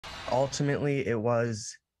Ultimately, it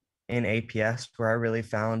was in APS where I really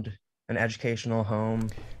found an educational home.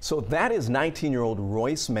 So that is 19-year-old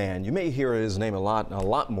Royce Mann. You may hear his name a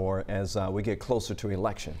lot more as we get closer to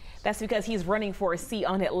election. That's because he's running for a seat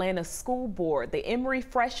on Atlanta's school board. The Emory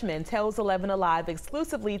freshman tells 11Alive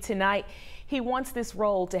exclusively tonight he wants this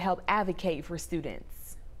role to help advocate for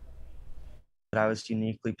students. I was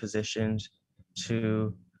uniquely positioned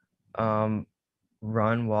to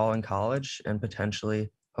run while in college and potentially,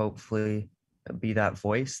 hopefully, be that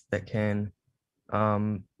voice that can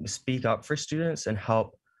speak up for students and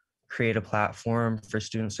help create a platform for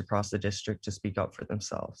students across the district to speak up for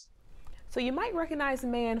themselves. So you might recognize the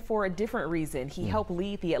man for a different reason. He helped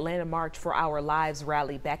lead the Atlanta March for Our Lives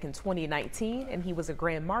rally back in 2019, and he was a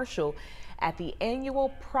grand marshal at the annual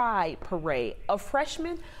Pride Parade. A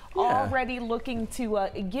freshman already looking to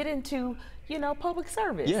get into, public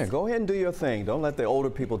service. Yeah, go ahead and do your thing. Don't let the older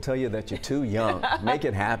people tell you that you're too young. Make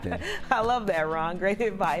it happen. I love that, Ron. Great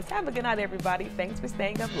advice. Have a good night, everybody. Thanks for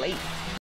staying up late.